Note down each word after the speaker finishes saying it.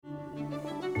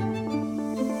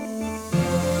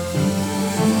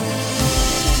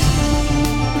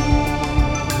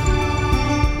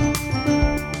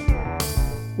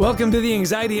Welcome to the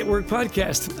Anxiety at Work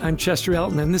podcast. I'm Chester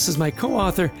Elton, and this is my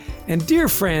co-author and dear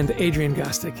friend, Adrian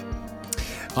Gostick.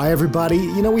 Hi,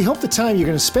 everybody. We hope the time you're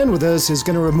going to spend with us is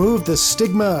going to remove the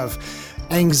stigma of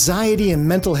anxiety and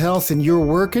mental health in your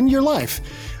work and your life.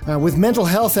 With mental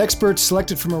health experts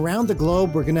selected from around the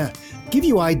globe, we're going to give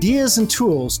you ideas and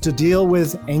tools to deal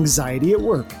with anxiety at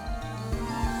work.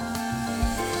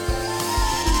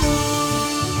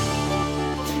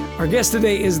 Our guest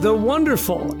today is the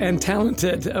wonderful and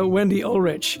talented Wendy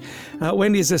Ulrich.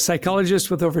 Wendy is a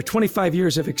psychologist with over 25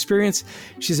 years of experience.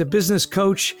 She's a business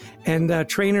coach and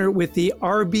trainer with the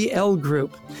RBL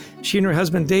Group. She and her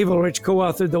husband, Dave Ulrich,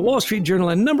 co-authored the Wall Street Journal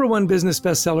and #1 business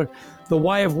bestseller, The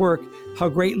Why of Work: How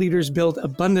Great Leaders Build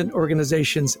Abundant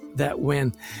Organizations That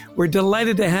Win. We're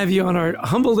delighted to have you on our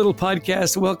humble little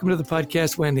podcast. Welcome to the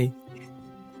podcast, Wendy.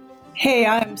 Hey,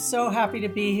 I'm so happy to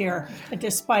be here.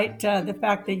 Despite the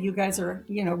fact that you guys are,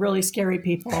 really scary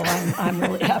people, I'm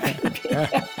really happy to be here.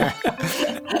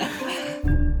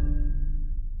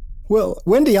 Well,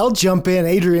 Wendy, I'll jump in.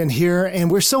 Adrian here, and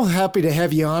we're so happy to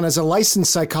have you on. As a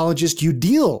licensed psychologist, you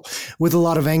deal with a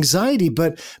lot of anxiety,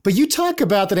 but you talk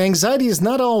about that anxiety is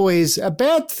not always a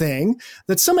bad thing,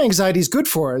 that some anxiety is good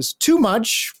for us. Too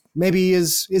much maybe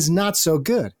is not so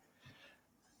good.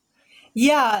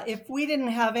 Yeah, if we didn't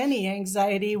have any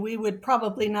anxiety, we would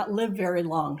probably not live very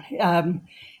long.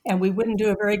 And we wouldn't do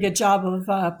a very good job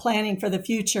of planning for the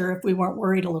future if we weren't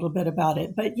worried a little bit about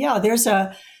it. But yeah, there's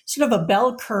a sort of a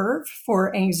bell curve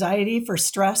for anxiety, for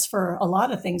stress, for a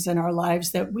lot of things in our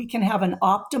lives, that we can have an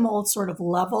optimal sort of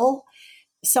level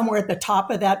somewhere at the top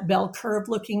of that bell curve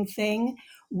looking thing,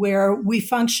 where we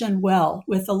function well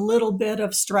with a little bit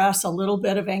of stress, a little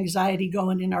bit of anxiety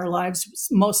going in our lives.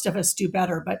 Most of us do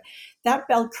better, but that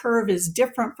bell curve is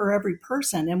different for every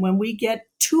person. And when we get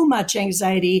too much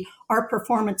anxiety, our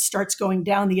performance starts going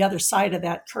down the other side of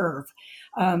that curve.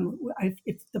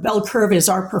 If the bell curve is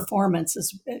our performance,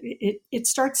 it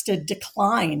starts to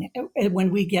decline when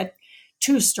we get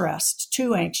too stressed,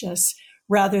 too anxious,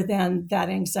 rather than that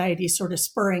anxiety sort of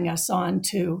spurring us on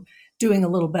to doing a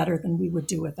little better than we would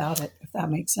do without it, if that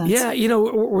makes sense. Yeah,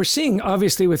 we're seeing,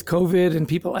 obviously, with COVID and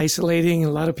people isolating,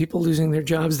 a lot of people losing their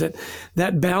jobs,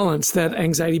 that balance, that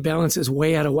anxiety balance is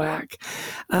way out of whack.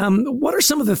 What are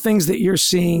some of the things that you're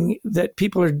seeing that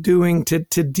people are doing to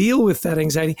deal with that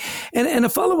anxiety? And a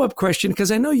follow-up question,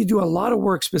 because I know you do a lot of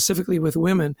work specifically with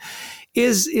women.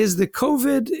 Is the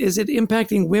COVID, is it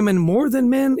impacting women more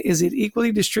than men? Is it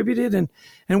equally distributed?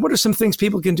 And what are some things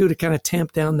people can do to kind of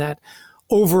tamp down that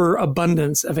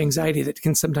overabundance of anxiety that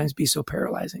can sometimes be so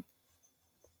paralyzing?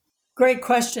 Great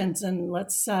questions. And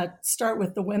let's start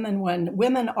with the women one.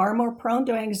 Women are more prone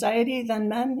to anxiety than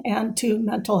men and to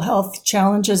mental health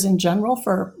challenges in general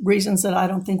for reasons that I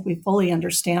don't think we fully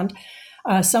understand.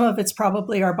 Some of it's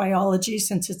probably our biology,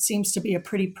 since it seems to be a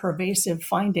pretty pervasive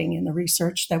finding in the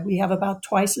research that we have about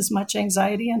twice as much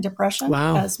anxiety and depression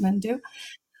as men do.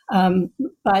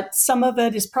 But some of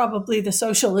it is probably the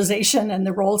socialization and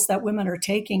the roles that women are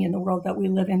taking in the world that we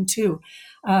live in too.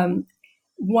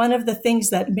 One of the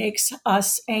things that makes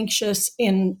us anxious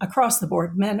across the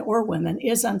board, men or women,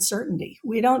 is uncertainty.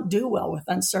 We don't do well with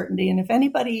uncertainty. And if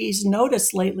anybody's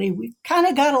noticed lately, we've kind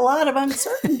of got a lot of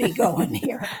uncertainty going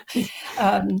here.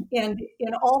 And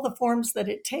in all the forms that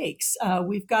it takes,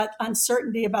 we've got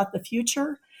uncertainty about the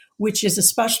future, which is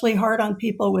especially hard on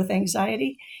people with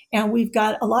anxiety. And we've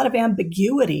got a lot of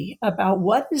ambiguity about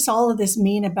what does all of this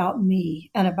mean about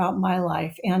me and about my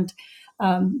life. And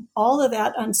all of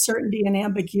that uncertainty and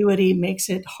ambiguity makes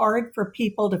it hard for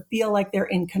people to feel like they're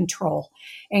in control.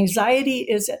 Anxiety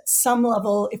is at some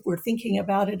level, if we're thinking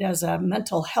about it as a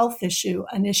mental health issue,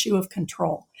 an issue of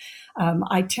control.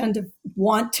 I tend to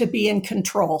want to be in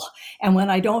control. And when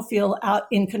I don't feel out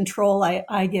in control,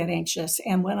 I get anxious.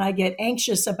 And when I get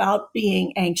anxious about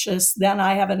being anxious, then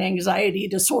I have an anxiety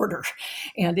disorder.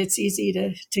 And it's easy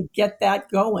to get that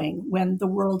going when the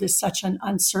world is such an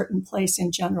uncertain place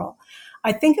in general.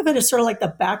 I think of it as sort of like the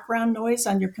background noise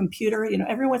on your computer.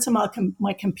 Every once in a while,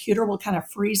 my computer will kind of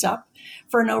freeze up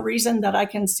for no reason that I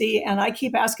can see. And I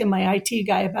keep asking my IT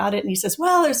guy about it. And he says,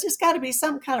 well, there's just got to be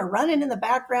some kind of running in the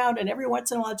background. And every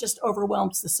once in a while, it just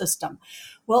overwhelms the system.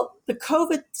 Well, the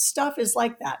COVID stuff is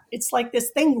like that. It's like this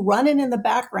thing running in the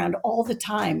background all the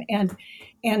time. And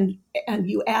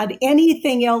you add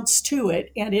anything else to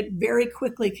it, and it very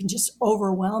quickly can just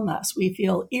overwhelm us. We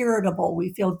feel irritable.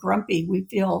 We feel grumpy. We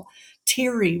feel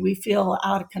teary. We feel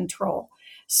out of control.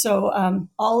 So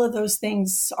all of those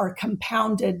things are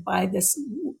compounded by this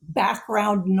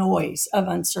background noise of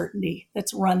uncertainty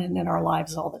that's running in our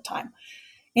lives all the time.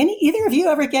 Either of you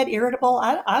ever get irritable?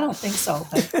 I don't think so,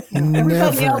 but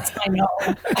everybody else I know.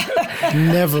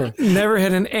 Never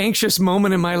had an anxious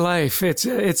moment in my life. It's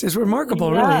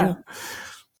remarkable, really. Yeah.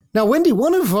 Now, Wendy,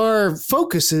 one of our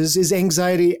focuses is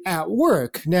anxiety at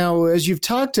work. Now, as you've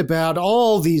talked about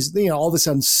all these, all this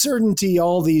uncertainty,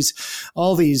 all these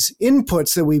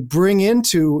inputs that we bring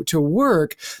into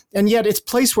work, and yet it's a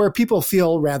place where people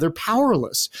feel rather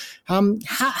powerless.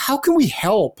 How can we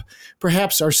help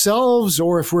perhaps ourselves,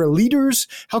 or if we're leaders,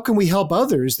 how can we help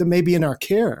others that may be in our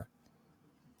care?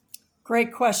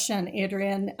 Great question,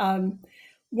 Adrian.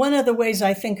 One of the ways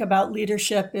I think about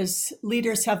leadership is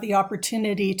leaders have the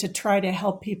opportunity to try to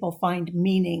help people find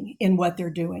meaning in what they're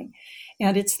doing.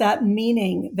 And it's that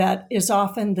meaning that is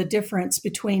often the difference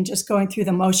between just going through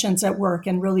the motions at work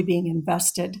and really being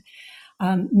invested.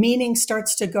 Meaning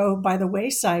starts to go by the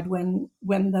wayside when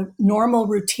the normal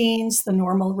routines, the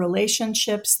normal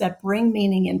relationships that bring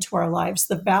meaning into our lives,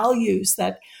 the values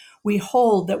that we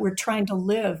hold, that we're trying to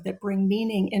live, that bring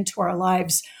meaning into our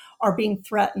lives, are being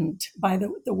threatened by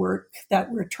the work that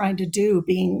we're trying to do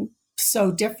being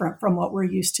so different from what we're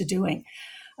used to doing.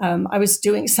 I was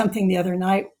doing something the other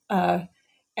night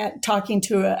talking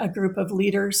to a group of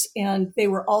leaders, and they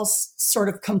were all sort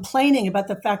of complaining about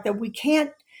the fact that we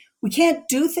can't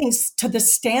do things to the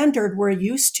standard we're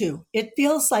used to. It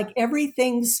feels like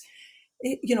everything's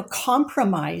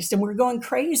compromised and we're going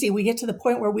crazy. We get to the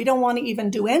point where we don't want to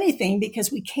even do anything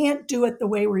because we can't do it the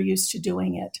way we're used to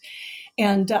doing it.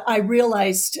 And I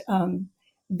realized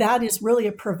that is really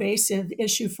a pervasive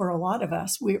issue for a lot of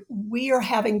us. We are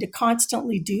having to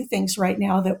constantly do things right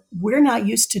now that we're not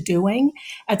used to doing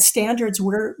at standards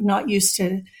we're not used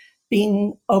to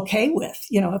being okay with.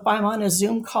 If I'm on a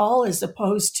Zoom call as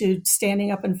opposed to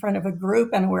standing up in front of a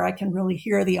group and where I can really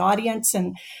hear the audience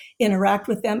and interact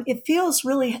with them, it feels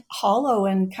really hollow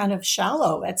and kind of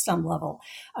shallow at some level.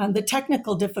 The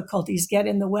technical difficulties get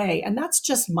in the way, and that's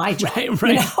just my job.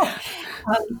 Right.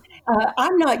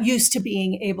 I'm not used to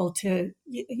being able to,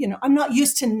 I'm not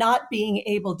used to not being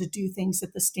able to do things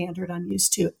at the standard I'm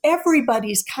used to.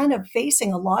 Everybody's kind of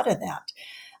facing a lot of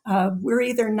that. We're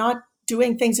either not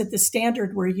doing things at the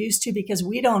standard we're used to because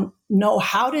we don't know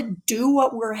how to do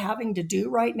what we're having to do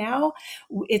right now.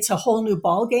 It's a whole new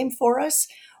ball game for us,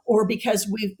 or because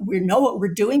we know what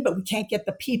we're doing, but we can't get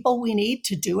the people we need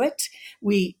to do it.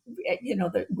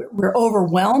 We're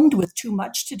overwhelmed with too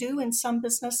much to do in some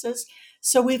businesses.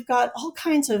 So we've got all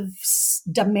kinds of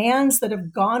demands that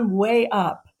have gone way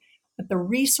up, but the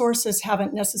resources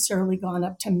haven't necessarily gone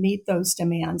up to meet those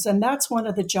demands. And that's one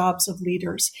of the jobs of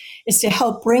leaders, is to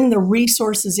help bring the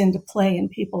resources into play in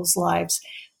people's lives.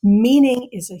 Meaning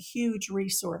is a huge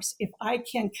resource. If I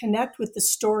can connect with the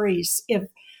stories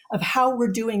of how we're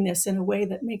doing this in a way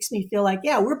that makes me feel like,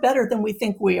 yeah, we're better than we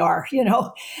think we are.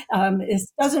 It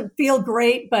doesn't feel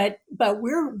great, but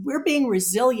we're being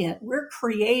resilient. We're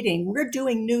creating. We're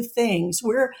doing new things.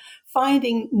 We're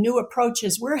finding new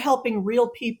approaches. We're helping real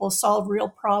people solve real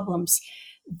problems.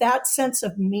 That sense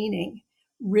of meaning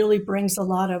really brings a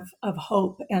lot of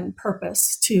hope and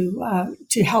purpose to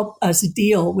help us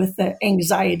deal with the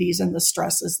anxieties and the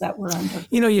stresses that we're under.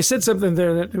 You said something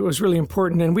there that was really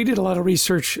important, and we did a lot of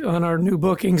research on our new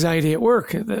book, Anxiety at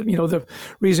Work. The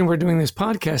reason we're doing this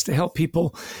podcast to help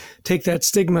people take that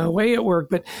stigma away at work.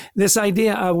 But this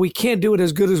idea, we can't do it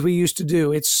as good as we used to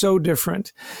do. It's so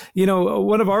different.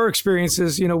 One of our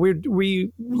experiences,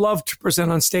 we love to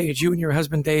present on stage. You and your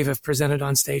husband, Dave, have presented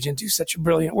on stage and do such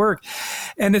brilliant work.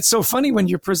 And it's so funny when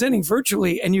you're presenting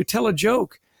virtually and you tell a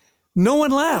joke, no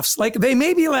one laughs. Like, they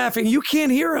may be laughing, you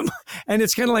can't hear them. And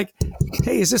it's kind of like,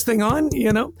 hey, is this thing on?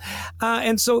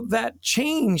 And so that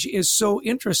change is so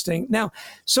interesting. Now,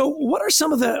 so what are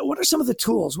some of the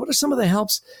tools? What are some of the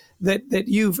helps that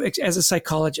you've, as a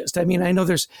psychologist? I mean, I know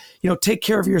there's, take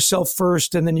care of yourself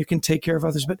first and then you can take care of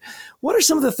others. But what are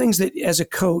some of the things that, as a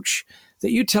coach,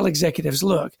 that you tell executives,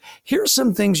 look, here are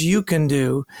some things you can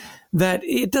do that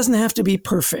it doesn't have to be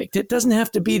perfect. It doesn't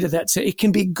have to be to that. So it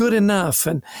can be good enough.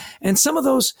 And some of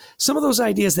those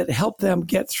ideas that help them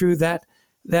get through that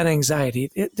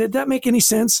anxiety. Did that make any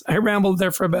sense? I rambled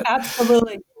there for a bit.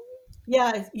 Absolutely.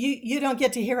 Yeah. You don't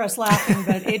get to hear us laughing,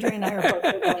 but Adrian and I are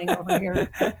both giggling over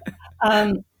here.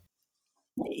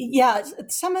 Yeah,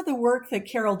 some of the work that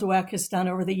Carol Dweck has done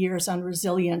over the years on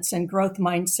resilience and growth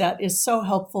mindset is so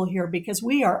helpful here, because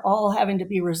we are all having to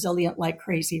be resilient like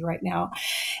crazy right now.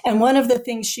 And one of the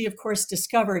things she, of course,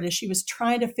 discovered as she was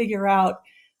trying to figure out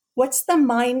what's the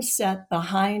mindset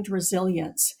behind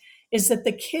resilience, is that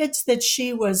the kids that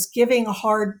she was giving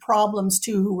hard problems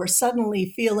to, who were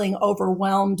suddenly feeling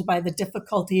overwhelmed by the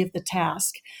difficulty of the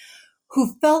task,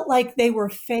 who felt like they were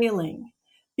failing,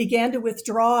 began to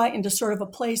withdraw into sort of a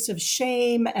place of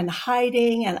shame and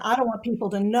hiding. And I don't want people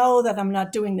to know that I'm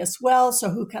not doing this well. So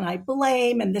who can I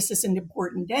blame? And this isn't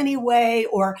important anyway,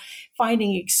 or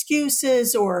finding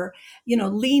excuses, or,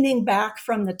 leaning back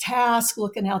from the task,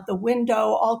 looking out the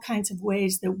window, all kinds of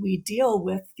ways that we deal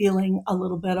with feeling a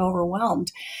little bit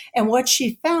overwhelmed. And what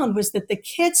she found was that the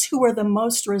kids who were the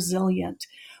most resilient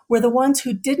were the ones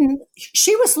who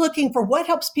she was looking for what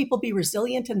helps people be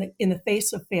resilient in the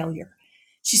face of failure.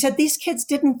 She said these kids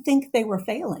didn't think they were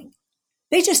failing.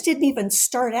 They just didn't even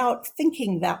start out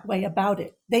thinking that way about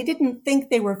it. They didn't think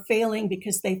they were failing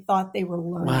because they thought they were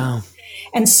learning. Wow.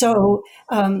 And so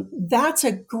that's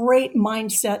a great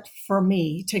mindset for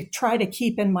me to try to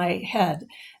keep in my head.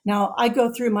 Now, I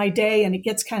go through my day and it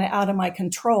gets kind of out of my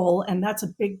control. And that's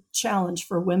a big challenge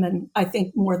for women, I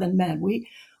think, more than men.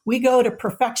 We go to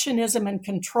perfectionism and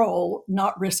control,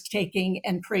 not risk-taking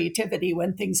and creativity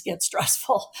when things get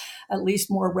stressful, at least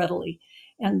more readily.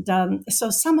 And so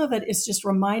some of it is just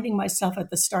reminding myself at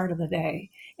the start of the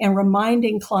day and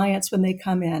reminding clients when they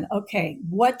come in, okay,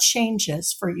 what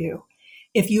changes for you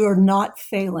if you are not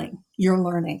failing, you're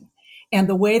learning. And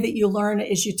the way that you learn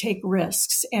is you take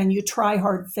risks and you try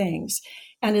hard things.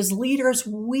 And as leaders,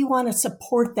 we want to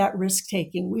support that risk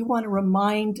taking. We want to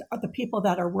remind the people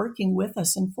that are working with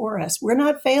us and for us, we're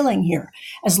not failing here.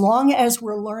 As long as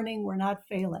we're learning, we're not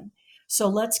failing. So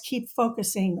let's keep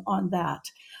focusing on that.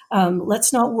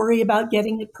 Let's not worry about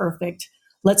getting it perfect.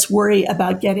 Let's worry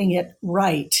about getting it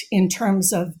right in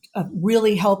terms of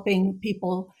really helping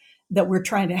people that we're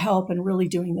trying to help and really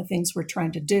doing the things we're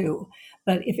trying to do.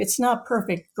 But if it's not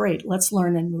perfect, great, let's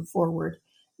learn and move forward.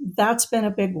 That's been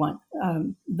a big one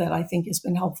that I think has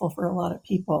been helpful for a lot of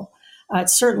people.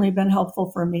 It's certainly been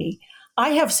helpful for me.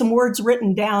 I have some words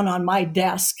written down on my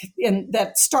desk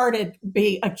that started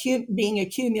being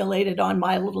accumulated on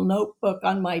my little notebook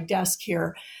on my desk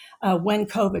here when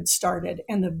COVID started.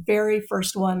 And the very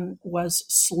first one was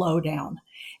slow down.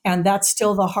 And that's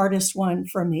still the hardest one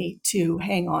for me to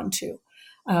hang on to.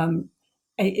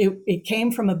 It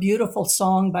came from a beautiful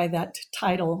song by that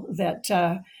title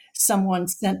that someone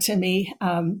sent to me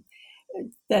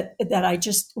that I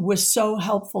just was so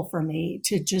helpful for me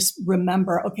to just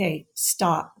remember, okay,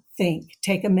 stop, think,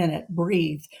 take a minute,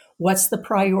 breathe. What's the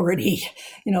priority?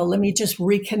 Let me just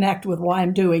reconnect with why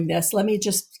I'm doing this. Let me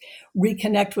just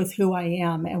reconnect with who I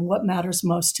am and what matters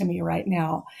most to me right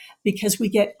now. Because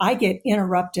I get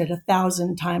interrupted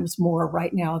 1,000 times more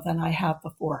right now than I have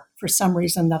before for some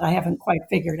reason that I haven't quite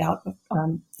figured out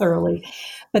thoroughly.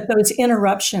 But those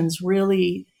interruptions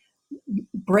really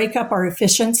break up our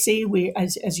efficiency. We,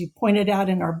 as you pointed out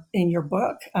in your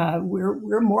book,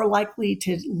 we're more likely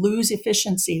to lose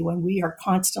efficiency when we are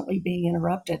constantly being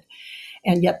interrupted.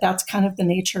 And yet that's kind of the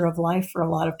nature of life for a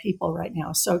lot of people right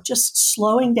now. So just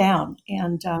slowing down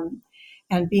and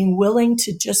being willing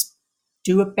to just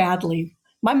do it badly.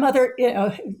 My mother,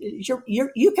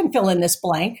 you can fill in this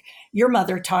blank. Your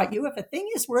mother taught you if a thing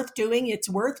is worth doing, it's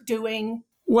worth doing.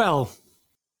 Well,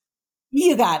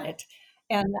 you got it.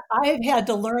 And I've had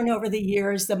to learn over the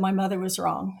years that my mother was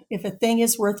wrong. If a thing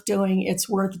is worth doing, it's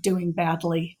worth doing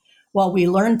badly, while we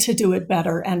learn to do it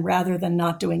better and rather than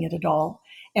not doing it at all.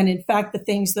 And in fact, the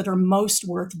things that are most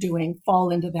worth doing fall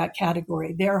into that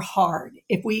category. They're hard.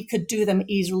 If we could do them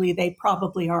easily, they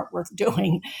probably aren't worth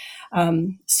doing.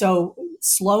 So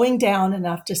slowing down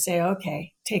enough to say,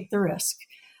 okay, take the risk.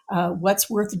 What's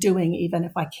worth doing, even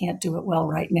if I can't do it well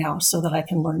right now, so that I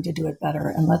can learn to do it better.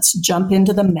 And let's jump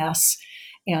into the mess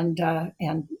and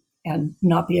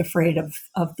not be afraid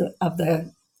of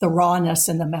the rawness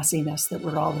and the messiness that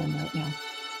we're all in right now.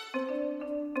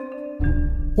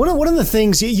 One of the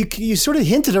things you sort of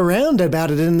hinted around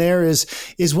about it in there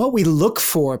is what we look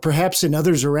for, perhaps in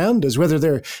others around us, whether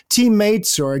they're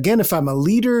teammates or, again, if I'm a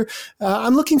leader,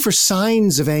 I'm looking for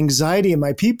signs of anxiety in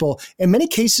my people. In many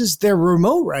cases, they're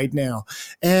remote right now,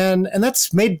 and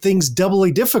that's made things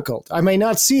doubly difficult. I may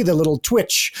not see the little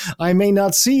twitch. I may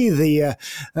not see the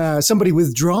somebody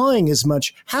withdrawing as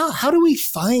much. How do we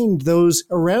find those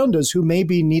around us who may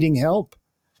be needing help?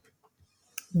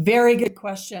 Very good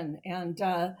question. And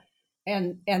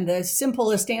the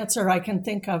simplest answer I can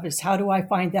think of is, how do I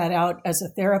find that out? As a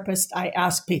therapist, I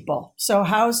ask people, so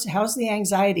how's the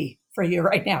anxiety for you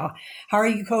right now? How are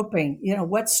you coping?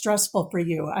 What's stressful for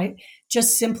you? I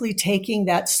just simply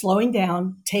slowing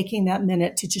down, taking that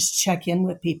minute to just check in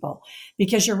with people,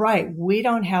 because you're right. We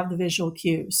don't have the visual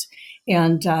cues,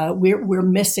 and we're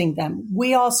missing them.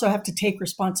 We also have to take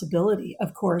responsibility,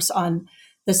 of course, on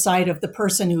the side of the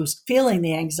person who's feeling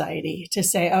the anxiety, to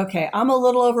say, okay, I'm a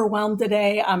little overwhelmed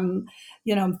today. I'm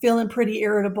I'm feeling pretty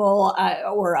irritable,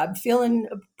 or I'm feeling,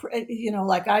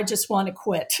 like I just want to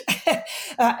quit.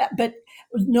 But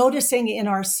noticing in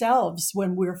ourselves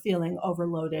when we're feeling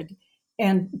overloaded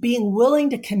and being willing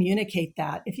to communicate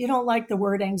that. If you don't like the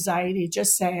word anxiety,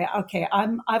 just say, okay,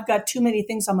 I've got too many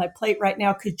things on my plate right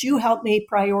now. Could you help me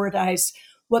prioritize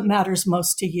what matters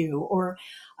most to you? Or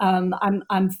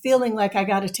I'm feeling like I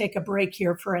got to take a break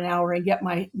here for an hour and get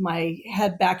my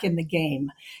head back in the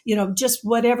game. Just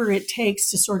whatever it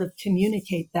takes to sort of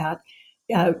communicate that.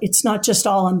 It's not just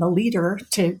all on the leader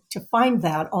to find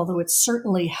that, although it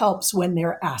certainly helps when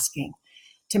they're asking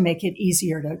to make it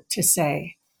easier to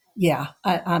say, yeah,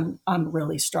 I'm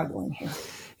really struggling here.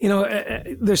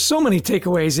 There's so many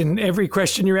takeaways in every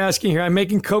question you're asking here. I'm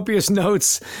making copious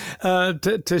notes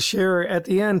to share at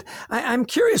the end. I'm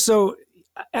curious, though,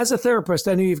 as a therapist,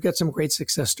 I know you've got some great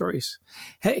success stories.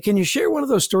 Hey, can you share one of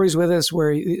those stories with us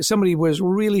where somebody was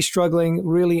really struggling,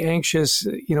 really anxious,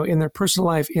 in their personal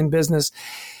life, in business,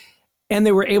 and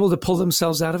they were able to pull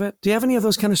themselves out of it? Do you have any of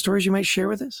those kind of stories you might share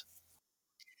with us?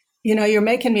 You're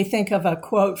making me think of a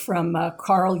quote from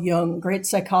Carl Jung, great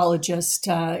psychologist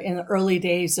in the early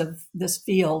days of this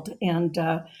field. And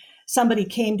somebody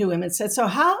came to him and said, so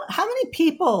how many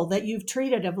people that you've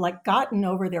treated have gotten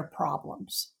over their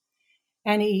problems?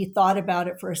 And he thought about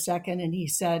it for a second and he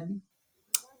said,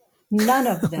 none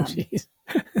of them.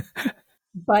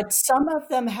 But some of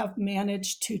them have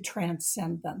managed to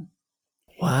transcend them.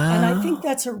 Wow. And I think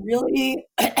that's a really,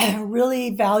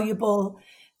 really valuable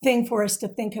thing for us to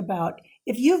think about.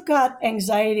 If you've got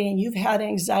anxiety and you've had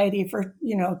anxiety for,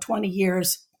 20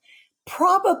 years,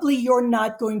 probably you're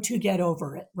not going to get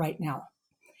over it right now.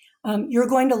 You're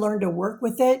going to learn to work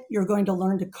with it. You're going to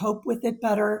learn to cope with it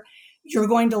better. You're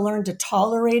going to learn to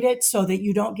tolerate it so that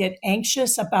you don't get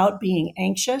anxious about being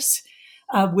anxious,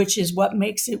 which is what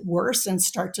makes it worse and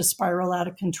start to spiral out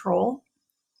of control.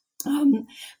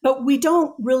 But we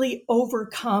don't really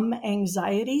overcome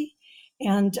anxiety.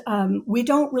 And we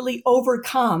don't really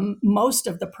overcome most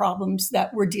of the problems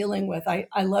that we're dealing with.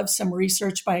 I love some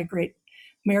research by a great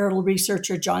marital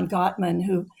researcher, John Gottman,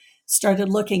 who started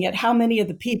looking at how many of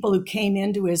the people who came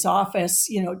into his office,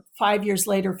 5 years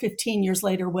later, 15 years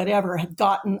later, whatever, had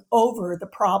gotten over the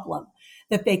problem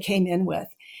that they came in with.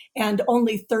 And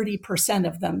only 30%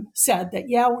 of them said that,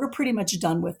 yeah, we're pretty much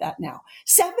done with that now.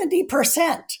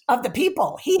 70% of the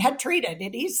people he had treated,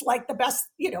 and he's like the best,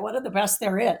 one of the best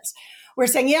there is, we're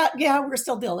saying, yeah, we're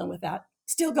still dealing with that,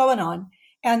 still going on.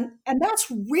 And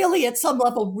that's really at some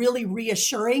level really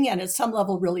reassuring and at some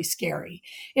level really scary.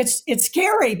 It's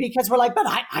scary because we're like, but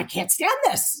I can't stand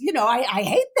this. I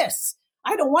hate this.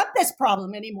 I don't want this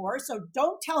problem anymore. So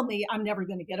don't tell me I'm never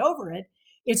going to get over it.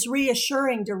 It's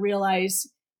reassuring to realize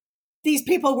these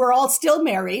people were all still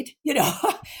married.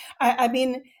 I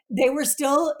mean, they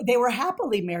were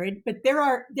happily married, but there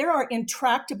are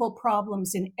intractable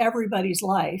problems in everybody's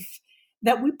life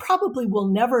that we probably will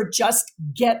never just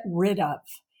get rid of.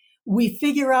 We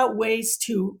figure out ways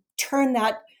to turn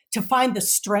that, to find the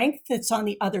strength that's on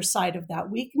the other side of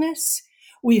that weakness.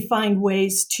 We find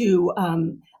ways to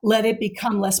let it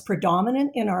become less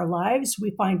predominant in our lives.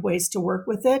 We find ways to work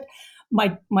with it.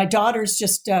 My daughter's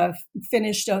just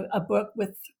finished a book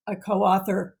with a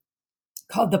co-author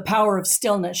called The Power of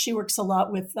Stillness. She works a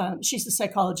lot with, she's a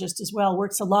psychologist as well,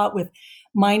 works a lot with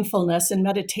mindfulness and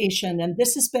meditation. And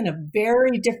this has been a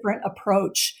very different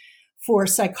approach for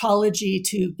psychology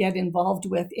to get involved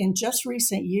with in just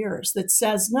recent years that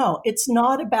says, no, it's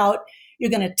not about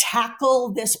you're going to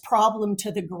tackle this problem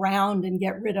to the ground and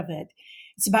get rid of it.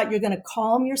 It's about you're going to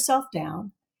calm yourself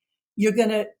down. You're going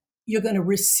to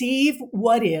receive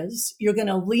what is. You're going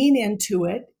to lean into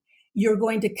it. You're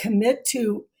going to commit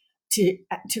to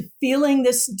feeling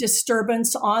this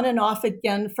disturbance on and off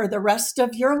again for the rest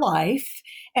of your life.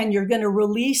 And you're going to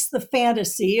release the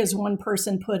fantasy, as one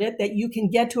person put it, that you can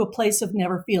get to a place of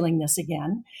never feeling this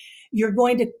again. You're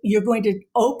going to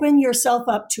open yourself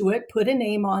up to it, put a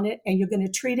name on it, and you're going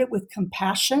to treat it with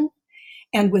compassion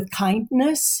and with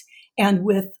kindness and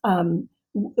with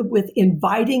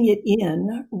inviting it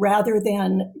in rather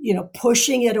than,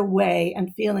 pushing it away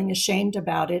and feeling ashamed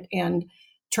about it and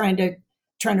trying to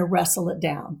wrestle it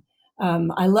down.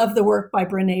 I love the work by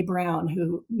Brené Brown,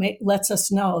 who lets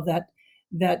us know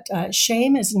that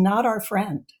shame is not our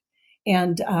friend.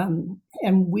 And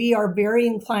we are very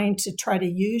inclined to try to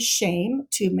use shame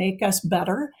to make us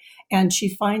better. And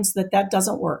she finds that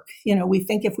doesn't work. We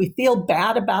think if we feel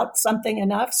bad about something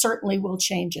enough, certainly we'll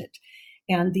change it.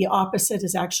 And the opposite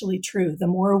is actually true. The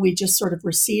more we just sort of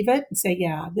receive it and say,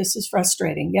 yeah, this is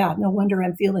frustrating. Yeah, no wonder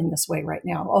I'm feeling this way right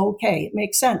now. Okay, it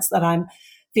makes sense that I'm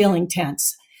feeling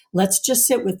tense. let's just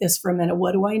sit with this for a minute.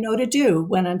 What do I know to do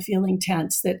when I'm feeling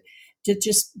tense? That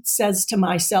just says to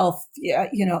myself, yeah,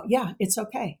 yeah, it's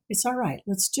okay. It's all right.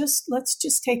 Let's just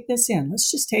take this in.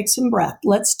 Let's just take some breath.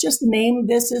 Let's just name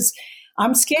this as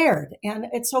I'm scared, and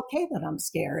it's okay that I'm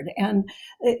scared. And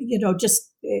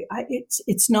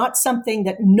it's not something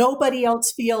that nobody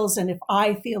else feels. And if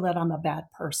I feel that, I'm a bad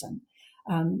person.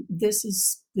 This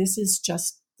is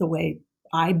just the way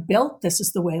I built. This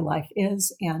is the way life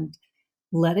is, and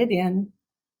let it in.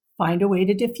 Find a way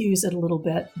to diffuse it a little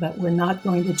bit, but we're not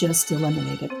going to just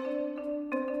eliminate it.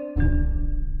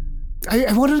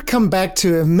 I wanted to come back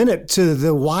to a minute to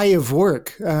the why of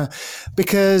work,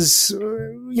 because,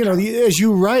 as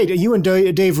you write, you and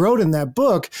Dave wrote in that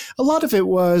book, a lot of it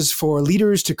was for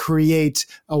leaders to create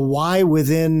a why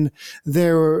within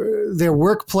their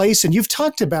workplace. And you've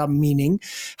talked about meaning.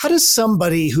 How does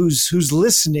somebody who's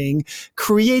listening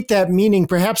create that meaning,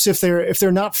 perhaps if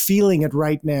they're not feeling it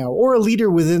right now, or a leader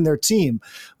within their team?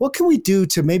 What can we do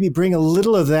to maybe bring a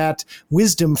little of that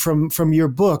wisdom from your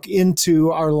book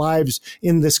into our lives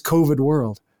in this COVID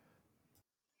world?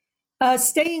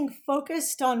 Staying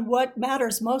focused on what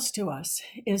matters most to us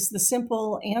is the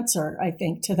simple answer, I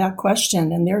think, to that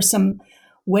question. And there's some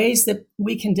ways that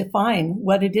we can define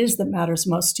what it is that matters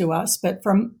most to us. But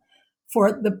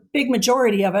for the big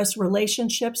majority of us,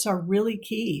 relationships are really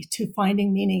key to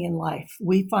finding meaning in life.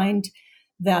 We find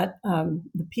that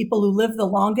the people who live the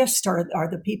longest are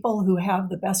the people who have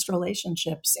the best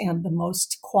relationships and the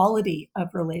most quality of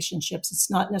relationships. It's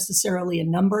not necessarily a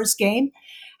numbers game.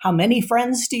 How many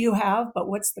friends do you have? But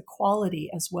what's the quality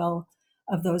as well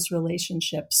of those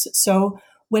relationships? So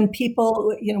when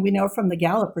people, we know from the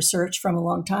Gallup research from a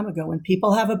long time ago, when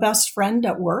people have a best friend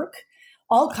at work,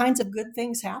 all kinds of good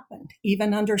things happen.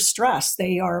 Even under stress,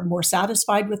 they are more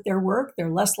satisfied with their work.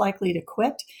 They're less likely to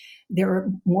quit.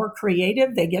 They're more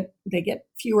creative. They get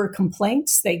fewer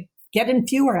complaints. They get in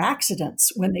fewer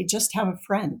accidents when they just have a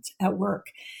friend at work.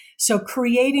 So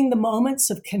creating the moments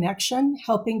of connection,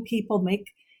 helping people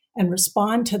make and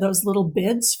respond to those little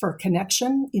bids for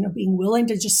connection, being willing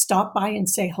to just stop by and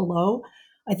say hello.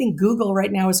 I think Google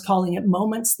right now is calling it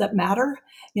moments that matter.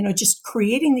 Just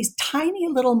creating these tiny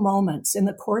little moments in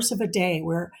the course of a day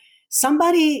where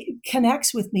somebody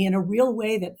connects with me in a real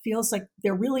way that feels like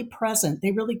they're really present.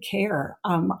 They really care.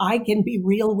 I can be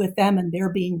real with them and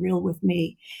they're being real with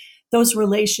me. Those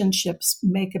relationships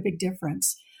make a big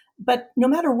difference. But no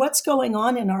matter what's going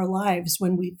on in our lives,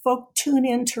 when we tune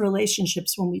into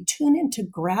relationships, when we tune into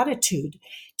gratitude,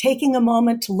 taking a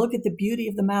moment to look at the beauty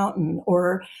of the mountain,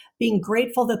 or being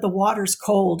grateful that the water's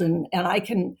cold and I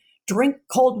can drink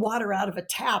cold water out of a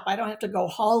tap. I don't have to go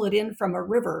haul it in from a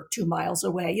river 2 miles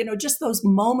away. Just those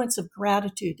moments of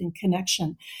gratitude and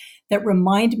connection that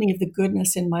remind me of the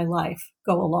goodness in my life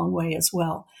go a long way as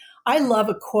well. I love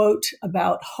a quote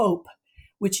about hope,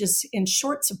 which is in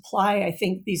short supply, I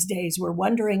think, these days. We're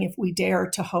wondering if we dare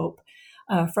to hope,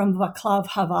 from Václav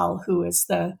Havel, who is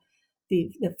the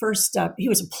first, he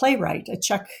was a playwright, a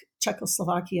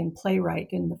Czechoslovakian playwright,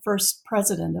 and the first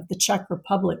president of the Czech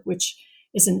Republic, which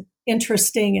is an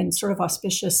interesting and sort of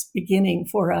auspicious beginning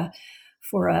for a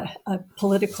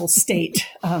political state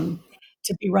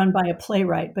to be run by a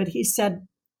playwright. But he said,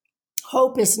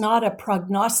 hope is not a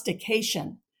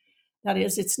prognostication. That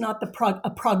is, it's not a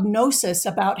prognosis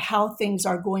about how things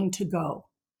are going to go.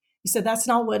 He said, that's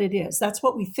not what it is. That's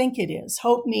what we think it is.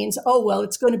 Hope means, oh, well,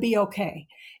 it's going to be okay.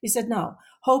 He said, no,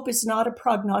 hope is not a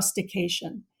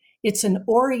prognostication. It's an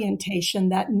orientation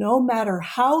that no matter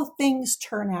how things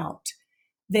turn out,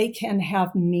 they can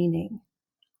have meaning.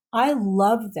 I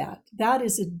love that. That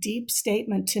is a deep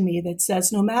statement to me that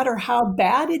says no matter how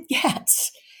bad it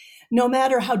gets, no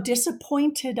matter how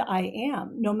disappointed I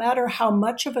am, no matter how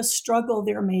much of a struggle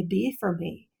there may be for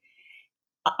me,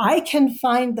 I can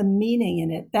find the meaning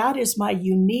in it. That is my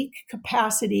unique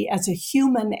capacity as a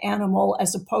human animal,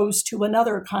 as opposed to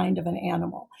another kind of an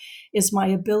animal, is my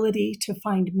ability to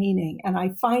find meaning. And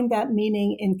I find that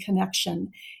meaning in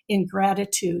connection, in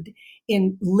gratitude,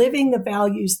 in living the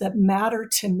values that matter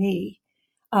to me,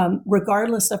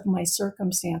 regardless of my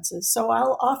circumstances. So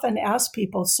I'll often ask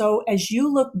people, so as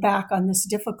you look back on this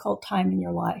difficult time in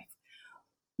your life,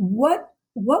 what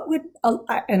would,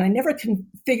 and I never can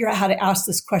figure out how to ask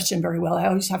this question very well. I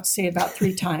always have to say it about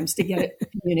 3 times to get it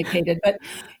communicated. But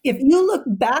if you look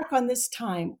back on this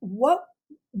time, what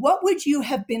would you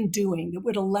have been doing that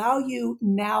would allow you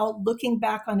now, looking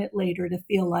back on it later, to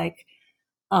feel like,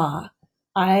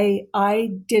 I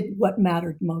did what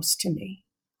mattered most to me.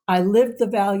 I lived the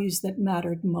values that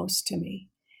mattered most to me.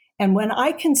 And when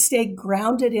I can stay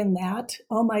grounded in that,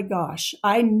 oh my gosh,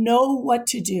 I know what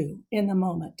to do in the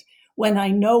moment. when I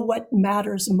know what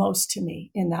matters most to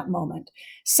me in that moment.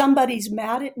 Somebody's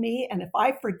mad at me, and if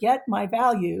I forget my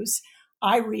values,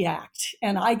 I react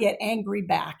and I get angry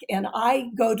back and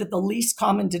I go to the least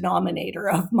common denominator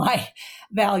of my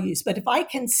values. But if I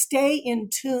can stay in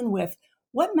tune with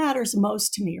what matters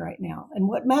most to me right now, and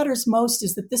what matters most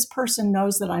is that this person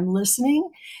knows that I'm listening,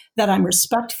 that I'm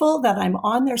respectful, that I'm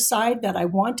on their side, that I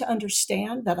want to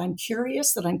understand, that I'm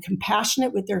curious, that I'm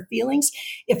compassionate with their feelings.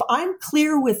 If I'm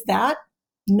clear with that,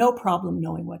 no problem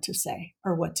knowing what to say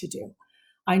or what to do.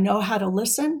 I know how to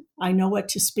listen. I know what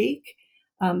to speak.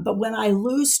 But when I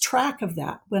lose track of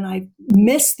that, when I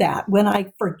miss that, when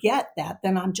I forget that,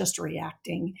 then I'm just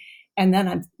reacting. And then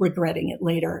I'm regretting it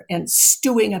later and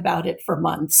stewing about it for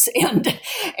months and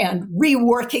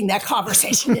reworking that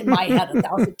conversation in my head 1,000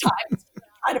 times,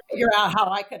 trying to figure out how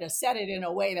I could have said it in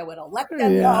a way that would have let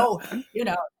them know,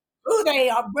 who they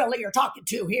really are talking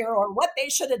to here or what they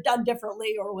should have done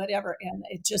differently or whatever. And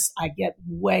I get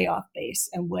way off base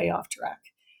and way off track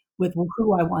with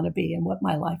who I want to be and what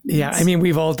my life means. Yeah, I mean,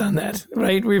 we've all done that,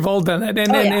 right? We've all done that.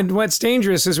 And what's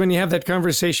dangerous is when you have that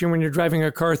conversation when you're driving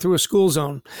a car through a school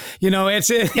zone.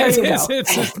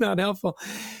 It's not helpful.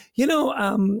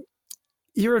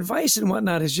 Your advice and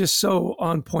whatnot is just so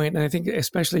on point, and I think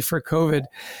especially for COVID.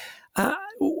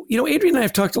 Adrian and I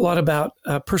have talked a lot about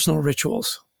personal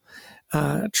rituals.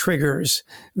 Triggers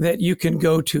that you can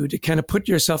go to kind of put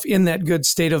yourself in that good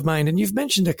state of mind. And you've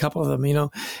mentioned a couple of them,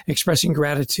 expressing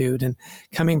gratitude and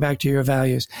coming back to your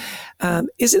values.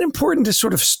 Is it important to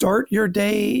sort of start your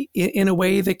day in a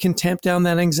way that can tamp down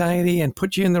that anxiety and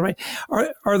put you in the right?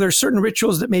 Are there certain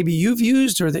rituals that maybe you've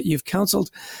used or that you've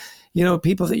counseled,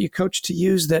 people that you coach to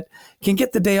use that can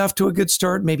get the day off to a good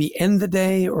start, maybe end the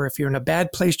day, or if you're in a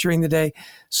bad place during the day,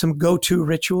 some go-to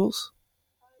rituals?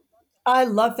 I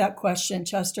love that question,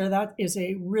 Chester. That is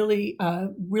a really,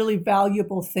 really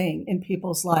valuable thing in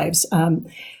people's lives.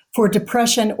 For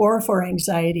depression or for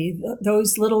anxiety,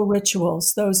 those little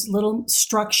rituals, those little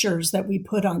structures that we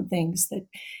put on things that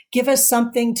give us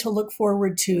something to look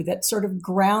forward to, that sort of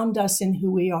ground us in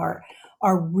who we are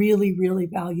really, really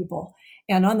valuable.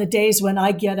 And on the days when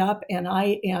I get up and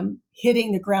I am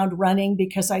hitting the ground running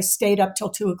because I stayed up till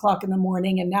 2:00 in the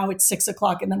morning and now it's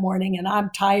 6:00 in the morning and I'm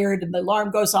tired and the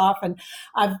alarm goes off and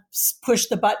I've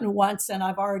pushed the button once and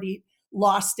I've already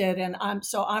lost it. And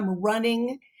I'm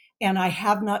running and I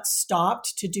have not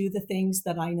stopped to do the things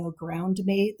that I know ground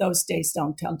me. Those days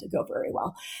don't tend to go very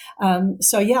well.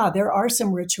 There are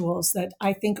some rituals that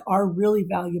I think are really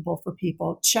valuable for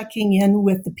people. Checking in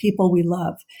with the people we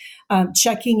love,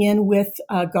 checking in with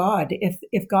God.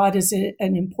 If God is an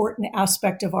important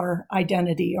aspect of our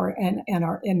identity and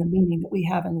the meaning that we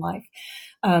have in life.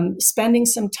 Spending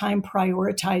some time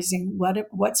prioritizing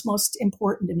what's most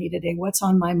important to me today, what's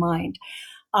on my mind.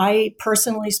 I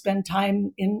personally spend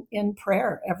time in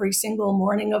prayer every single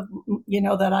morning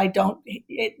that I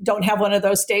don't have one of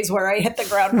those days where I hit the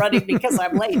ground running because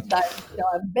I'm late and I've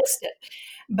missed it.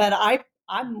 But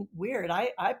I'm weird.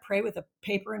 I pray with a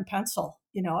paper and pencil,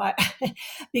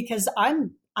 because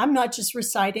I'm not just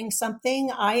reciting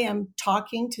something. I am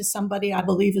talking to somebody I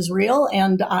believe is real,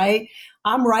 and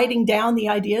I'm writing down the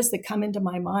ideas that come into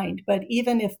my mind. But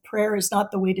even if prayer is not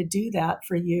the way to do that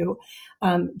for you,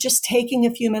 just taking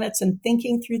a few minutes and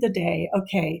thinking through the day,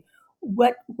 okay,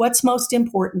 what's most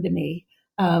important to me?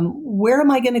 Where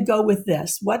am I going to go with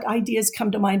this? What ideas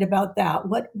come to mind about that?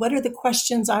 What are the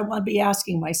questions I want to be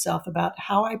asking myself about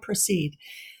how I proceed?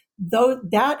 Though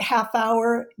that half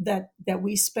hour that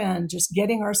we spend just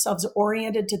getting ourselves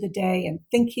oriented to the day and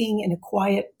thinking in a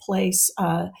quiet place,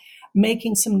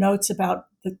 making some notes about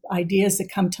the ideas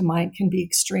that come to mind can be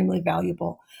extremely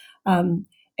valuable. And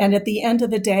at the end of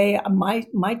the day,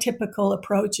 my typical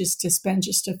approach is to spend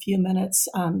just a few minutes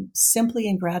simply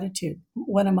in gratitude.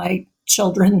 One of my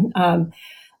children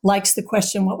likes the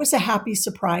question, what was a happy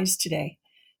surprise today?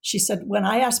 She said, when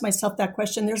I ask myself that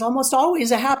question, there's almost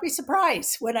always a happy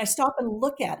surprise when I stop and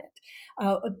look at it.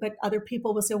 But other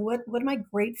people will say, what am I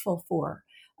grateful for?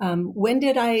 Who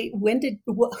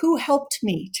helped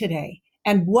me today?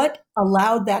 And what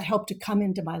allowed that help to come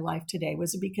into my life today?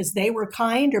 Was it because they were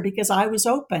kind or because I was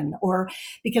open or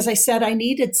because I said I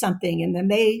needed something? And then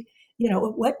they,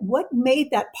 what made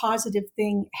that positive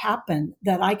thing happen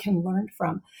that I can learn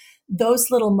from?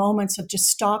 Those little moments of just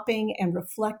stopping and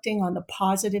reflecting on the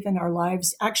positive in our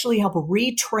lives actually help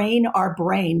retrain our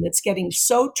brain that's getting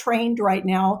so trained right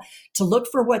now to look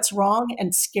for what's wrong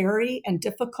and scary and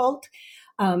difficult.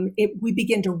 We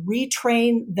begin to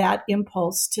retrain that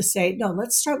impulse to say, no,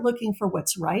 let's start looking for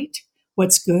what's right,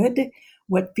 what's good,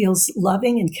 what feels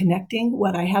loving and connecting,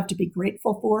 what I have to be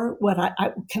grateful for,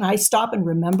 can I stop and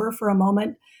remember for a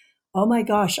moment Oh my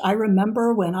gosh, I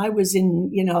remember when I was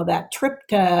in, that trip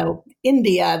to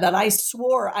India that I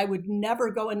swore I would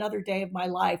never go another day of my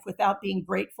life without being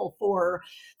grateful for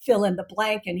fill in the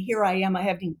blank. And here I am, I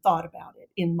haven't even thought about it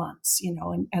in months,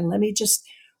 and let me just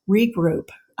regroup,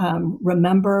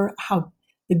 remember how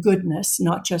the goodness,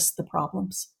 not just the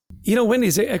problems. Wendy,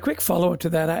 a quick follow up to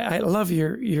that. I love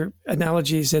your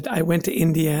analogies that I went to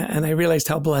India and I realized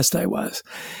how blessed I was,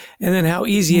 and then how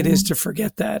easy it is to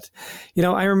forget that.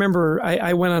 I remember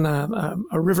I went on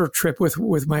a river trip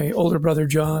with my older brother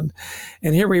John,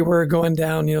 and here we were going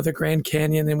down the Grand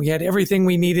Canyon, and we had everything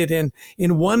we needed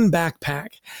in one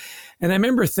backpack. And I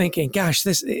remember thinking, gosh,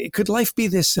 could life be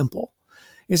this simple?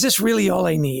 Is this really all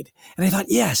I need? And I thought,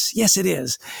 yes, it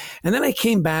is. And then I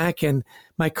came back and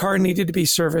my car needed to be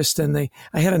serviced, and I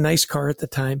had a nice car at the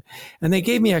time, and they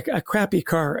gave me a crappy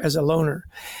car as a loaner.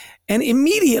 And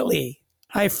immediately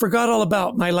I forgot all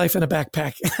about my life in a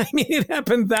backpack. I mean, it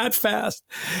happened that fast,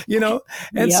 And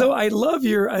Yep. so I love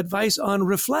your advice on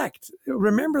reflect.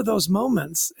 Remember those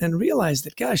moments and realize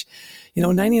that, gosh,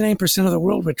 99% of the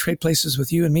world would trade places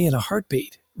with you and me in a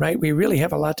heartbeat, right? We really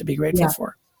have a lot to be grateful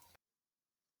for.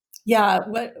 Yeah,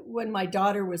 when my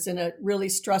daughter was in a really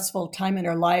stressful time in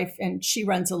her life and she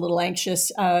runs a little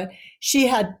anxious, she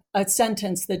had a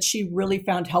sentence that she really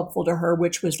found helpful to her,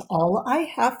 which was, all I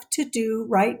have to do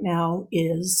right now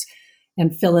is,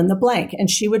 and fill in the blank. And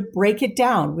she would break it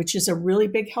down, which is a really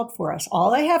big help for us.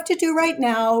 All I have to do right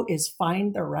now is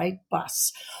find the right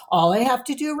bus. All I have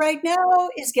to do right now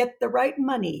is get the right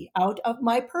money out of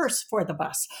my purse for the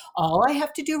bus. All I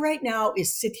have to do right now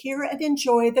is sit here and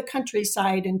enjoy the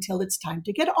countryside until it's time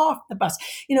to get off the bus.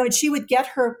 And she would get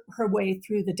her way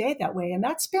through the day that way. And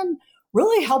that's been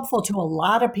really helpful to a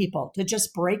lot of people to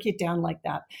just break it down like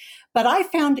that. But I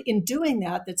found in doing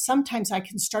that sometimes I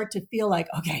can start to feel like,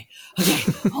 okay,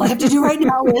 all I have to do right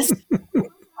now is,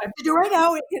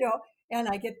 and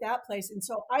I get that place. And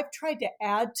so I've tried to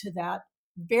add to that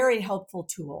very helpful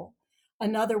tool.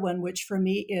 Another one, which for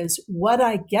me is what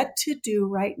I get to do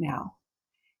right now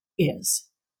is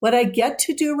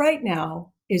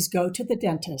go to the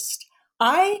dentist.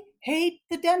 I hate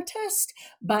the dentist,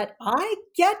 but I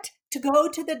get to go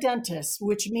to the dentist,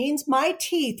 which means my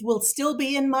teeth will still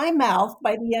be in my mouth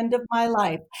by the end of my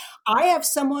life. I have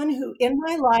someone in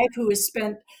my life who has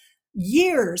spent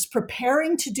years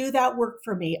preparing to do that work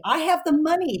for me. I have the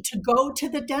money to go to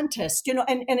the dentist,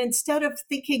 and instead of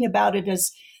thinking about it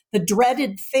as the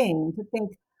dreaded thing, to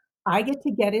think, I get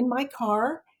to get in my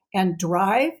car and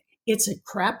drive. It's a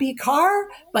crappy car,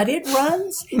 but it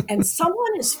runs, and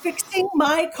someone is fixing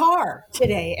my car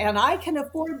today, and I can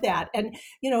afford that. And,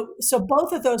 so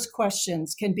both of those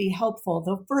questions can be helpful.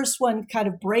 The first one kind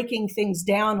of breaking things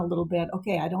down a little bit.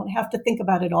 Okay, I don't have to think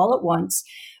about it all at once.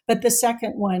 But the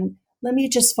second one, let me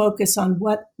just focus on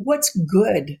what's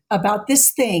good about this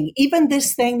thing, even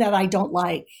this thing that I don't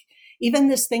like, even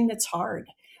this thing that's hard.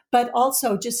 But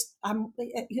also just,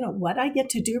 what I get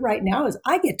to do right now is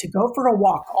I get to go for a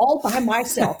walk all by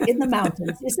myself in the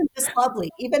mountains. Isn't this lovely?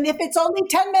 Even if it's only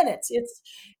 10 minutes, it's,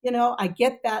 I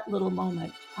get that little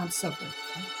moment. I'm so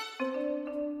grateful.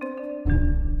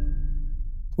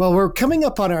 Well, we're coming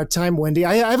up on our time, Wendy.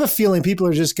 I have a feeling people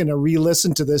are just going to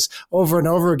re-listen to this over and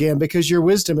over again because your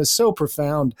wisdom is so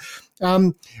profound.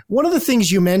 One of the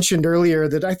things you mentioned earlier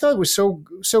that I thought was so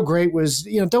great was,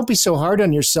 don't be so hard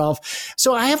on yourself.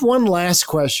 So I have one last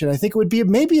question. I think it would be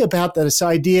maybe about this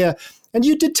idea, and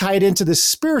you did tie it into this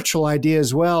spiritual idea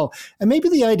as well, and maybe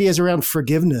the ideas around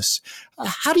forgiveness.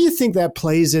 How do you think that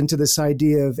plays into this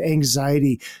idea of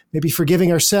anxiety? Maybe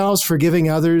forgiving ourselves, forgiving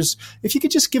others. If you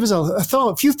could just give us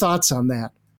a few thoughts on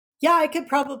that. Yeah, I could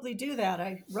probably do that.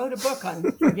 I wrote a book on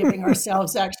forgiving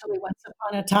ourselves actually once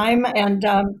upon a time. And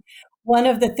one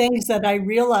of the things that I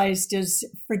realized is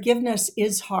forgiveness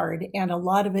is hard. And a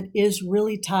lot of it is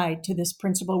really tied to this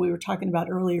principle we were talking about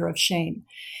earlier of shame.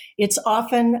 It's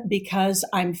often because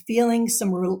I'm feeling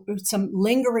some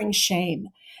lingering shame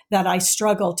that I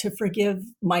struggle to forgive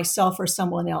myself or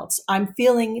someone else. I'm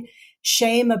feeling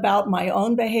shame about my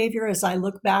own behavior as I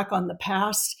look back on the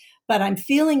past, but I'm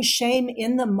feeling shame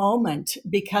in the moment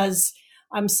because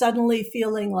I'm suddenly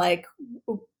feeling like,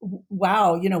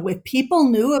 wow, if people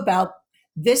knew about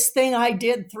this thing I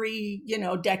did 3,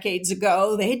 decades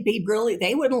ago,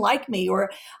 they wouldn't like me, or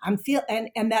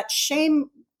and that shame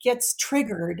gets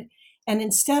triggered. And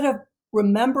instead of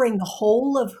remembering the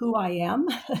whole of who I am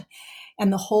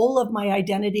and the whole of my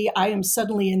identity, I am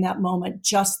suddenly in that moment,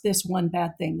 just this one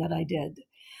bad thing that I did.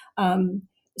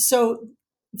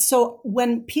 So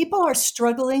when people are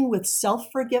struggling with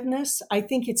self-forgiveness, I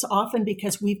think it's often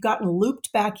because we've gotten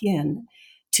looped back in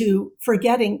to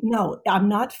forgetting, no, I'm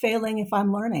not failing if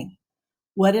I'm learning.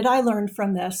 What did I learn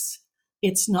from this?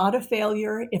 It's not a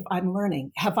failure if I'm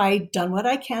learning. Have I done what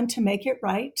I can to make it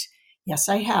right? Yes,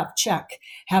 I have. Check.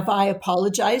 Have I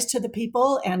apologized to the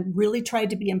people and really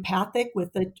tried to be empathic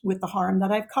with the harm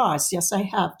that I've caused? Yes, I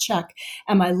have. Check.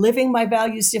 Am I living my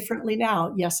values differently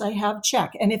now? Yes, I have.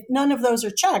 Check. And if none of those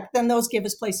are checked, then those give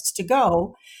us places to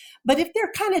go. But if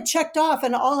they're kind of checked off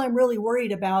and all I'm really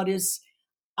worried about is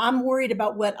I'm worried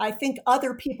about what I think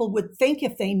other people would think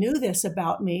if they knew this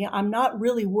about me. I'm not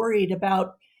really worried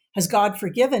about, has God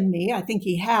forgiven me? I think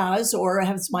he has. Or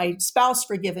has my spouse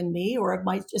forgiven me? Or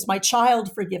is my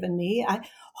child forgiven me?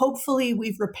 Hopefully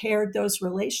we've repaired those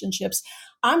relationships.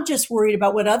 I'm just worried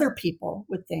about what other people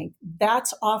would think.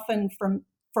 That's often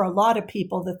for a lot of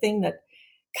people, the thing that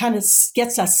kind of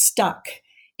gets us stuck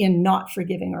in not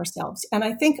forgiving ourselves. And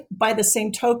I think by the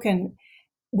same token,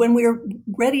 when we're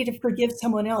ready to forgive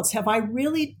someone else, have I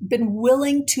really been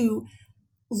willing to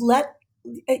let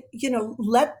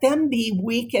them be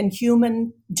weak and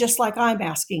human, just like I'm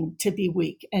asking to be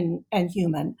weak and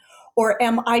human? Or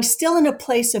am I still in a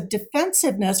place of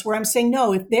defensiveness where I'm saying,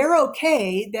 no, if they're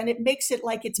okay, then it makes it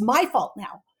like it's my fault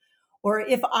now. Or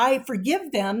if I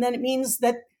forgive them, then it means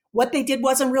that what they did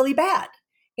wasn't really bad.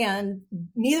 And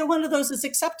neither one of those is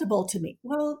acceptable to me.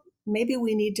 Well, maybe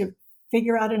we need to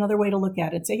figure out another way to look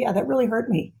at it and say, yeah, that really hurt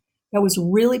me. That was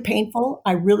really painful.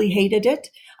 I really hated it.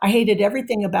 I hated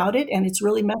everything about it, and it's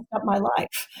really messed up my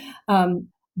life.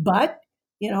 But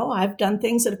I've done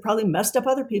things that have probably messed up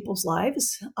other people's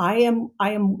lives. I am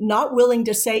not willing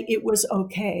to say it was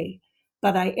okay,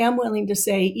 but I am willing to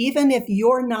say, even if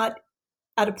you're not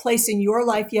at a place in your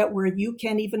life yet where you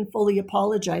can't even fully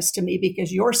apologize to me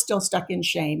because you're still stuck in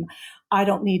shame, I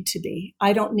don't need to be.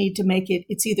 I don't need to make it,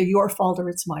 it's either your fault or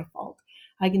it's my fault.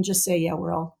 I can just say, yeah,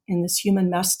 we're all in this human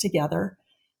mess together,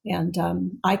 and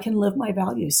I can live my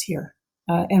values here.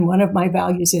 And one of my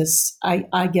values is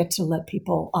I get to let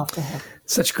people off the hook.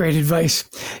 Such great advice.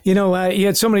 You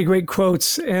had so many great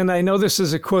quotes, and I know this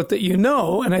is a quote that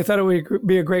and I thought it would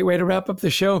be a great way to wrap up the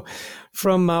show,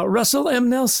 from Russell M.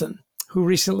 Nelson, who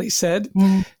recently said,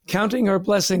 counting our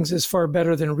blessings is far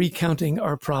better than recounting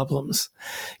our problems.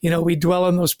 We dwell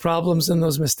on those problems and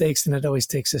those mistakes, and it always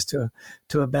takes us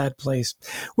to a bad place.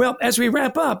 Well, as we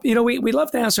wrap up, we love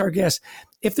to ask our guests,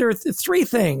 if there are three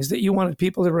things that you wanted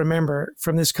people to remember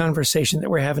from this conversation that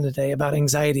we're having today about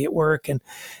anxiety at work and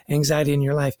anxiety in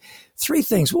your life, three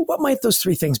things, well, what might those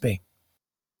three things be?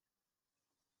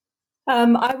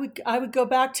 I'll go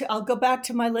back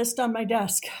to my list on my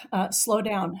desk. Slow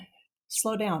down.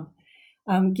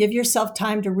 Give yourself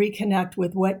time to reconnect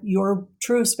with what your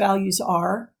truest values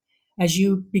are as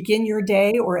you begin your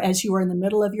day, or as you are in the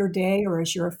middle of your day, or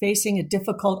as you're facing a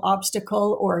difficult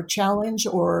obstacle or a challenge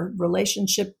or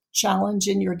relationship challenge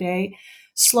in your day.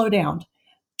 Slow down.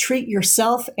 Treat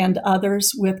yourself and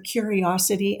others with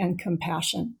curiosity and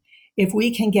compassion. If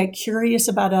we can get curious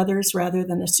about others rather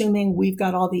than assuming we've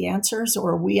got all the answers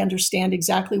or we understand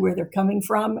exactly where they're coming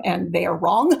from and they are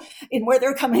wrong in where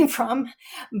they're coming from,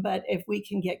 but if we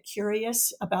can get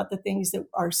curious about the things that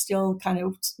are still kind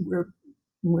of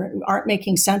aren't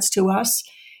making sense to us,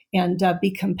 and be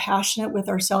compassionate with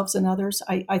ourselves and others,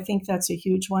 I think that's a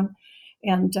huge one.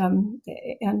 And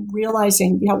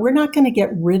realizing, we're not going to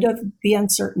get rid of the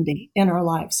uncertainty in our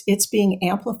lives. It's being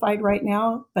amplified right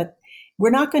now, but we're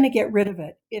not going to get rid of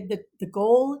it. If the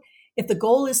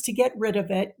goal is to get rid of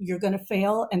it, you're going to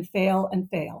fail and fail and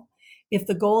fail. If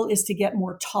the goal is to get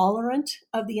more tolerant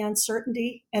of the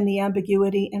uncertainty and the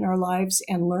ambiguity in our lives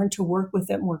and learn to work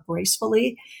with it more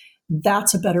gracefully,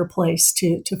 that's a better place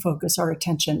to focus our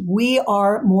attention. We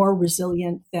are more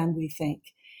resilient than we think.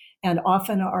 And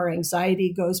often our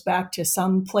anxiety goes back to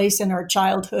some place in our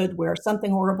childhood where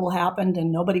something horrible happened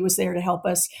and nobody was there to help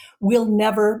us. We'll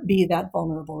never be that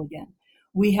vulnerable again.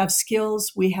 We have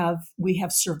skills. We have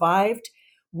survived.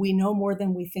 We know more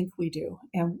than we think we do.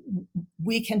 And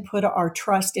we can put our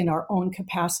trust in our own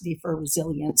capacity for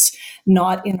resilience,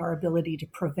 not in our ability to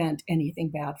prevent anything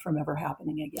bad from ever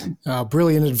happening again.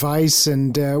 Brilliant advice.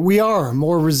 And we are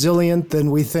more resilient than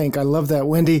we think. I love that,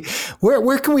 Wendy.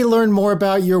 Where can we learn more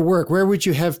about your work? Where would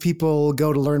you have people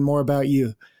go to learn more about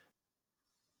you?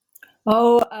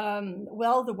 Well,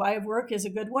 the Why of Work is a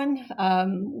good one.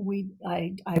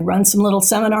 I run some little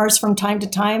seminars from time to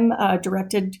time,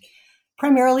 directed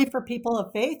primarily for people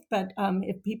of faith. But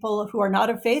if people who are not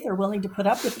of faith are willing to put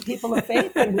up with the people of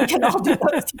faith, then we can all do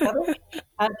those together.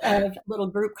 A little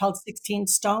group called 16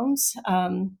 Stones.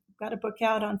 We've got a book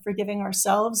out on forgiving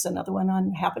ourselves, another one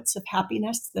on habits of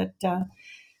happiness that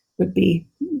would be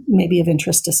maybe of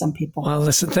interest to some people. Well,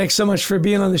 listen, thanks so much for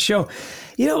being on the show.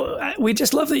 We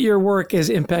just love that your work is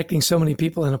impacting so many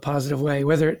people in a positive way,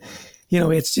 whether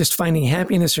it's just finding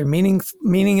happiness or meaning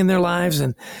in their lives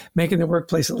and making the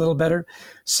workplace a little better.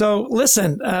 So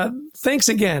listen, thanks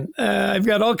again. I've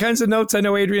got all kinds of notes. I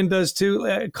know Adrienne does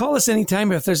too. Call us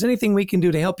anytime if there's anything we can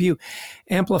do to help you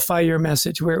amplify your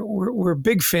message. We're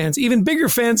big fans, even bigger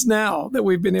fans now that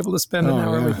we've been able to spend an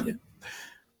hour with you.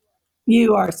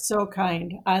 You are so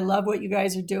kind. I love what you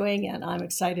guys are doing, and I'm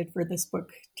excited for this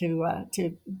book to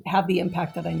have the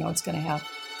impact that I know it's going to have.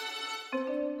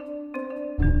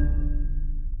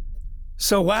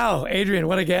 So, wow, Adrienne,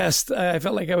 what a guest. I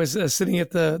felt like I was sitting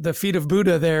at the feet of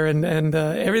Buddha there, and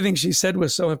everything she said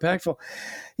was so impactful.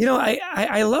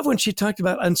 I love when she talked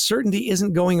about uncertainty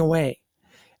isn't going away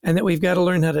and that we've got to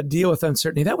learn how to deal with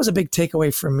uncertainty. That was a big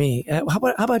takeaway for me. How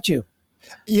about you?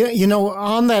 Yeah,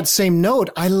 on that same note,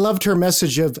 I loved her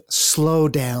message of slow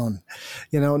down.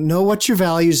 Know what your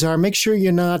values are. Make sure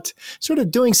you're not sort of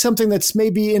doing something that's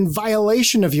maybe in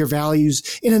violation of your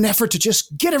values in an effort to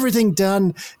just get everything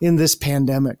done in this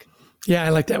pandemic. Yeah, I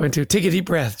like that one too. Take a deep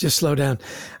breath, just slow down.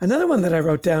 Another one that I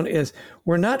wrote down is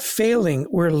we're not failing,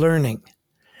 we're learning.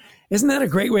 Isn't that a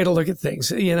great way to look at things?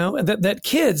 That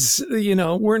kids,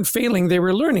 weren't failing, they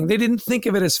were learning. They didn't think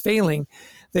of it as failing.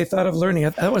 They thought of learning.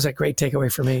 That was a great takeaway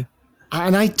for me.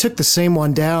 And I took the same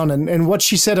one down. And what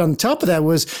she said on top of that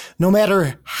was, no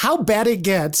matter how bad it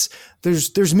gets,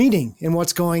 there's meaning in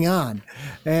what's going on.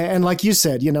 And like you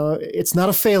said, it's not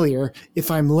a failure if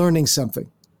I'm learning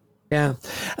something. Yeah.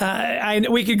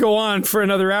 We could go on for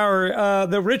another hour.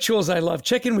 The rituals I love.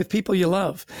 Check in with people you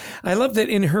love. I love that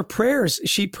in her prayers,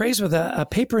 she prays with a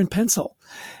paper and pencil.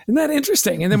 Isn't that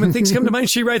interesting? And then when things come to mind,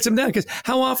 she writes them down. Because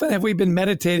how often have we been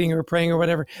meditating or praying or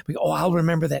whatever? We go, I'll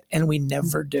remember that. And we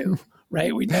never do,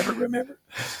 right? We never remember.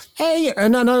 Hey,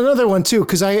 and another one too,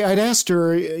 because I'd asked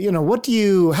her,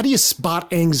 how do you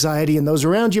spot anxiety in those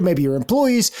around you? Maybe your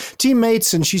employees,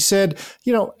 teammates. And she said,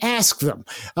 ask them,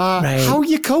 right. How are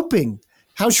you coping?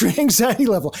 How's your anxiety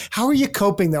level? How are you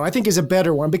coping, though? I think is a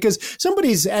better one, because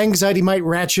somebody's anxiety might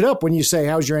ratchet up when you say,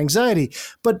 how's your anxiety?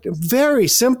 But very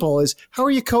simple is, how are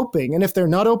you coping? And if they're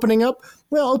not opening up,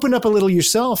 well, open up a little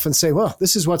yourself and say, well,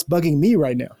 this is what's bugging me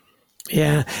right now.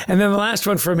 Yeah. And then the last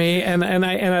one for me, and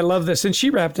I love this, and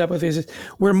she wrapped up with this, is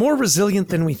we're more resilient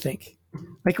than we think.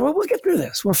 Like, well, we'll get through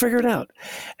this. We'll figure it out.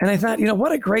 And I thought,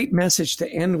 what a great message to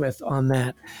end with on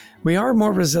that. We are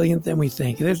more resilient than we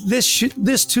think.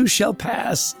 This too shall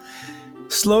pass.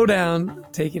 Slow down.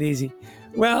 Take it easy.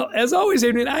 Well, as always,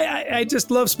 Adrienne, I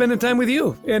just love spending time with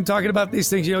you and talking about these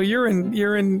things. You're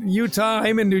in Utah.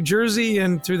 I'm in New Jersey.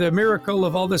 And through the miracle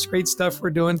of all this great stuff we're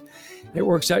doing, it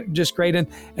works out just great. And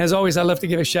as always, I love to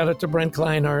give a shout out to Brent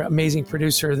Klein, our amazing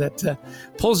producer that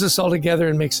pulls us all together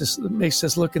and makes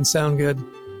us look and sound good.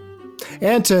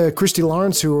 And to Christy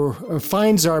Lawrence, who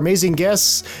finds our amazing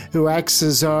guests, who acts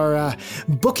as our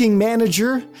booking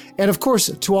manager. And of course,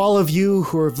 to all of you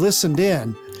who have listened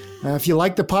in. If you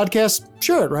like the podcast,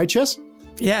 share it, right, Chess?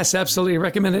 Yes, absolutely.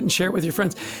 Recommend it and share it with your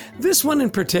friends. This one in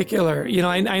particular,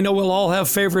 I know we'll all have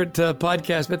favorite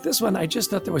podcasts, but this one, I just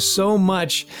thought there was so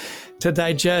much to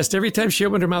digest. Every time she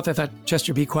opened her mouth, I thought,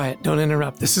 Chester, be quiet. Don't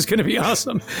interrupt. This is going to be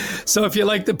awesome. So if you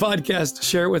like the podcast,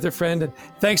 share it with a friend. And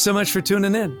thanks so much for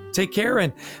tuning in. Take care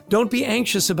and don't be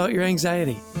anxious about your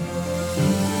anxiety.